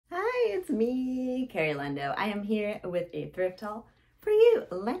it's me, Carrie Lendo. I am here with a thrift haul for you.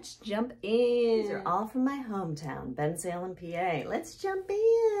 Let's jump in. These are all from my hometown, Bensalem, PA. Let's jump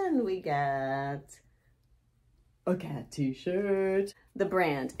in. We got a cat t-shirt. The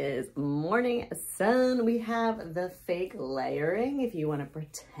brand is Morning Sun. We have the fake layering if you want to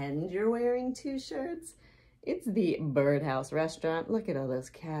pretend you're wearing two shirts. It's the Birdhouse restaurant. Look at all those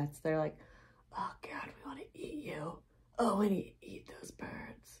cats. They're like, oh God, we want to eat you. Oh, I need to eat those birds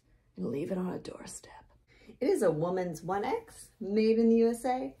and leave it on a doorstep. It is a woman's 1X, made in the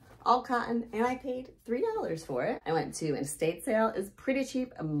USA, all cotton, and I paid $3 for it. I went to an estate sale. It's pretty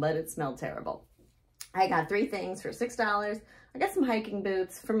cheap, but it smelled terrible. I got 3 things for $6. I got some hiking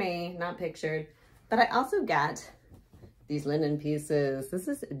boots for me, not pictured, but I also got these linen pieces. This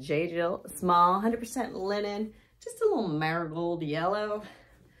is J. Jill, small, 100% linen, just a little marigold yellow,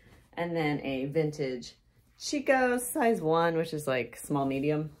 and then a vintage Chico size 1, which is like small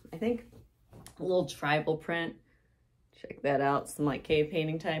medium, I think. A little tribal print. Check that out. Some like cave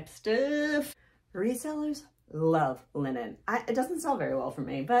painting type stuff. Resellers love linen. It doesn't sell very well for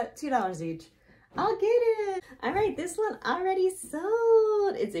me, but $2 each. I'll get it. All right, this one already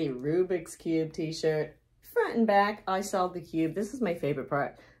sold. It's a Rubik's Cube t-shirt. Front and back, I sold the cube. This is my favorite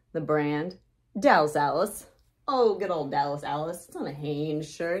part. The brand, Dallas Alice. Oh, good old Dallas Alice. It's on a Hanes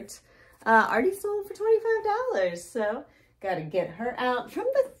shirt. Already sold for $25, so gotta get her out from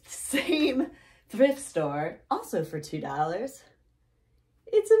the same thrift store, also for $2.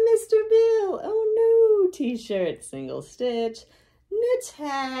 It's a Mr. Bill, oh no, t-shirt, single stitch, no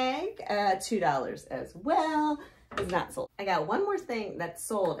tag, $2 as well. It's not sold. I got one more thing that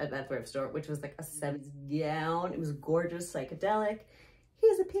sold at that thrift store, which was like a 70s gown. It was gorgeous, psychedelic.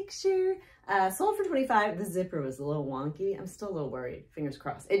 Here's a picture. Sold for $25. The zipper was a little wonky. I'm still a little worried. Fingers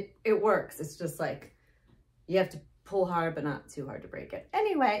crossed. It works. It's just like you have to pull hard, but not too hard to break it.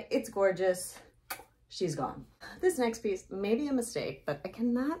 Anyway, it's gorgeous. She's gone. This next piece may be a mistake, but I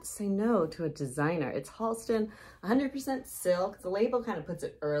cannot say no to a designer. It's Halston, 100% silk. The label kind of puts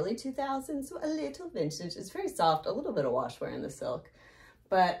it early 2000s, so a little vintage. It's very soft, a little bit of wash wear in the silk,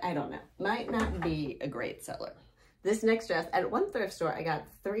 but I don't know. Might not be a great seller. This next dress, at one thrift store, I got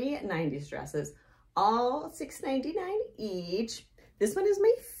 3 90s dresses, all $6.99 each. This one is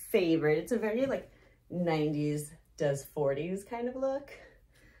my favorite. It's a very like 90s does 40s kind of look,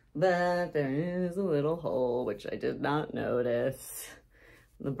 but there is a little hole, which I did not notice.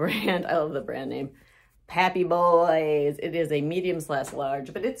 The brand, I love the brand name, Pappy Boys. It is a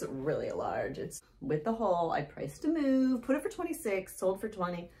medium/large, but it's really a large. It's with the hole. I priced to move, put it for $26, sold for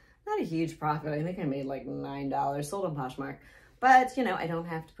 $20. Not a huge profit. I think I made like $9, sold on Poshmark. But, you know, I don't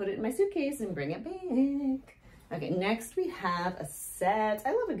have to put it in my suitcase and bring it back. Okay, next we have a set.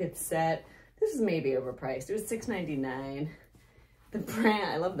 I love a good set. This is maybe overpriced. It was $6.99. The brand,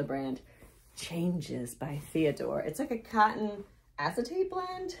 I love the brand, Changes by Theodore. It's like a cotton acetate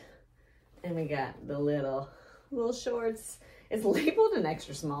blend. And we got the little shorts. It's labeled an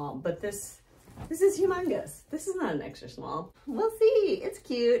extra small, but this is humongous. This is not an extra small. We'll see. It's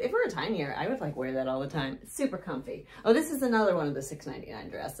cute. If we were tinier, I would like wear that all the time. It's super comfy. Oh, this is another one of the $6.99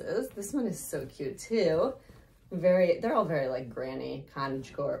 dresses. This one is so cute too. They're all very like granny,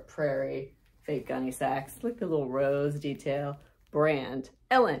 cottagecore, prairie, fake gunny sacks. Look at the little rose detail. Brand,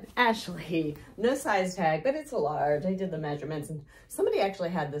 Ellen, Ashley. No size tag, but it's a large. I did the measurements and somebody actually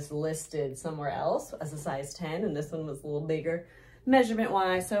had this listed somewhere else as a size 10 and this one was a little bigger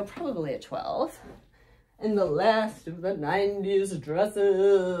measurement-wise, so probably a 12. And the last of the 90s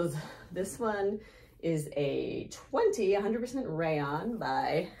dresses. This one is a 100% rayon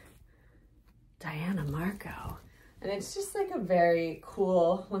by Diana Marco. And it's just like a very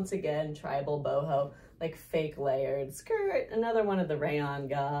cool, once again, tribal boho, like fake layered skirt. Another one of the rayon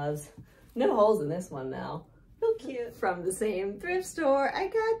gauze. No holes in this one now. Real cute. From the same thrift store, I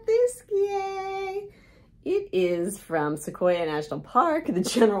got this, yay! It is from Sequoia National Park, the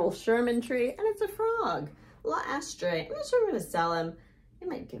General Sherman tree, and it's a frog. A little ashtray. I'm not sure I'm gonna sell him. I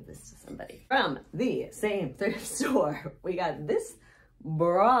might give this to somebody. From the same thrift store, we got this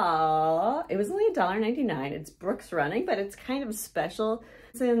bra. It was only $1.99. It's Brooks Running, but it's kind of special.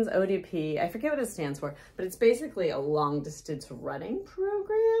 Since ODP, I forget what it stands for, but it's basically a long distance running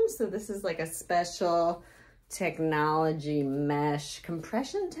program. So this is like a special technology mesh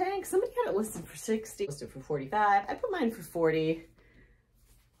compression tank. Somebody had it listed for $60, listed for $45. I put mine for $40.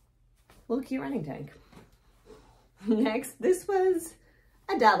 Little cute running tank. Next, this was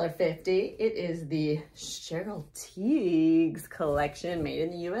 $1.50. It is the Cheryl Tiegs collection, made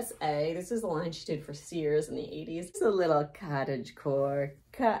in the USA. This is the line she did for Sears in the 80s. It's a little cottagecore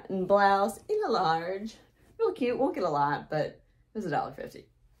cotton blouse in a large. Real cute, won't get a lot, but it was $1.50.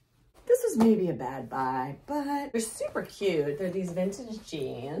 This was maybe a bad buy, but they're super cute. They're these vintage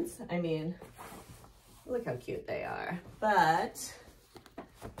jeans. I mean, look how cute they are. But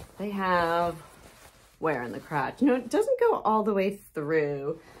they have wear in the crotch. You know, it doesn't go all the way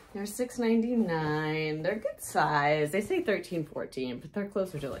through. They're $6.99. They're good size. They say 13, 14, but they're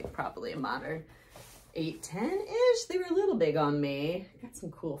closer to like probably a modern 8, 10-ish. They were a little big on me. Got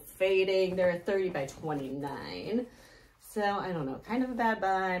some cool fading. They're a 30 by 29. So I don't know, kind of a bad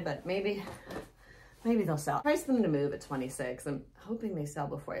buy, but maybe they'll sell. Price them to move at 26. I'm hoping they sell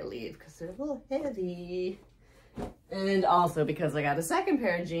before I leave because they're a little heavy. And also because I got a second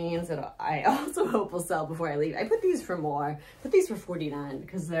pair of jeans that I also hope will sell before I leave. I put these for more, but these were $49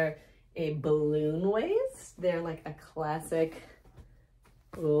 because they're a balloon waist. They're like a classic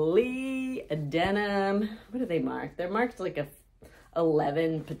Lee denim. What do they mark? They're marked like a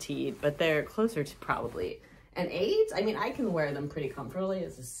 11 petite, but they're closer to probably an 8. I mean, I can wear them pretty comfortably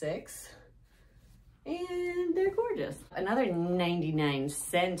as a 6. And they're gorgeous. Another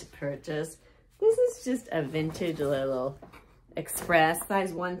 99-cent purchase. This is just a vintage little express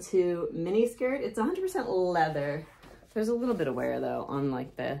size 1-2 mini skirt. It's 100% leather. There's a little bit of wear though on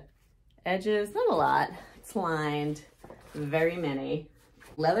like the edges. Not a lot. It's lined. Very mini.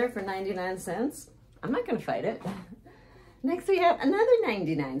 Leather for 99 cents. I'm not gonna fight it. Next we have another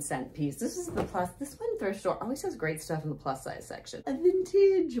 99-cent piece. This is the plus. This one thrift store always has great stuff in the plus size section. A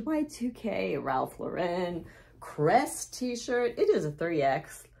vintage Y2K Ralph Lauren Crest t-shirt. It is a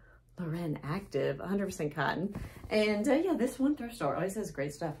 3X Lauren Active, 100% cotton. And yeah, this one thrift store always has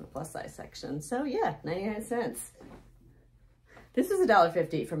great stuff in the plus size section. So yeah, 99 cents. This is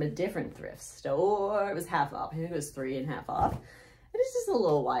 $1.50 from a different thrift store. It was half off. I think it was 3 and half off. It is just a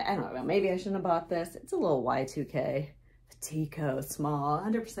little I don't know, maybe I shouldn't have bought this. It's a little Y2K. Tico, small,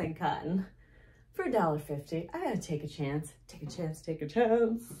 100% cotton for $1.50. I gotta take a chance. Take a chance, take a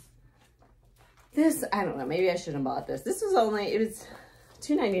chance. This, I don't know, maybe I shouldn't have bought this. This was only, it was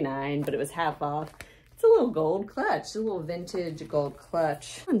 $2.99, but it was half off. It's a little gold clutch, a little vintage gold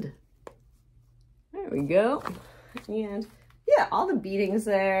clutch. And there we go. And yeah, all the beadings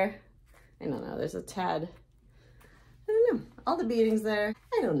there. I don't know, there's a tad, I don't know, all the beadings there.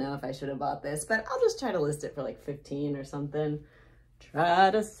 I don't know if I should have bought this, but I'll just try to list it for like 15 or something. Try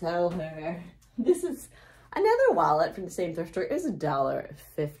to sell her. This is another wallet from the same thrift store. It was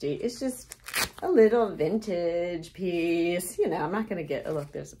 $1.50. It's just a little vintage piece. You know, I'm not gonna get, oh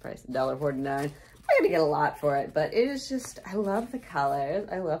look, there's the price, $1.49. I'm not gonna get a lot for it, but it is just, I love the colors.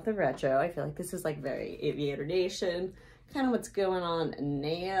 I love the retro. I feel like this is like very Aviator Nation. Kind of what's going on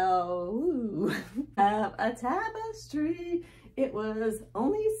now. Ooh. A tapestry. It was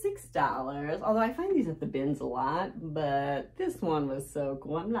only $6, although I find these at the bins a lot, but this one was so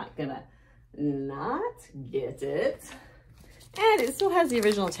cool. I'm not gonna not get it. And it still has the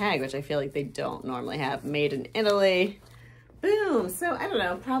original tag, which I feel like they don't normally have. Made in Italy. Boom. So I don't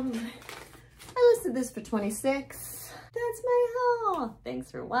know, probably, I listed this for 26. That's my haul. Thanks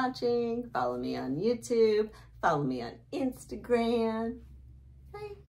for watching. Follow me on YouTube. Follow me on Instagram. Bye.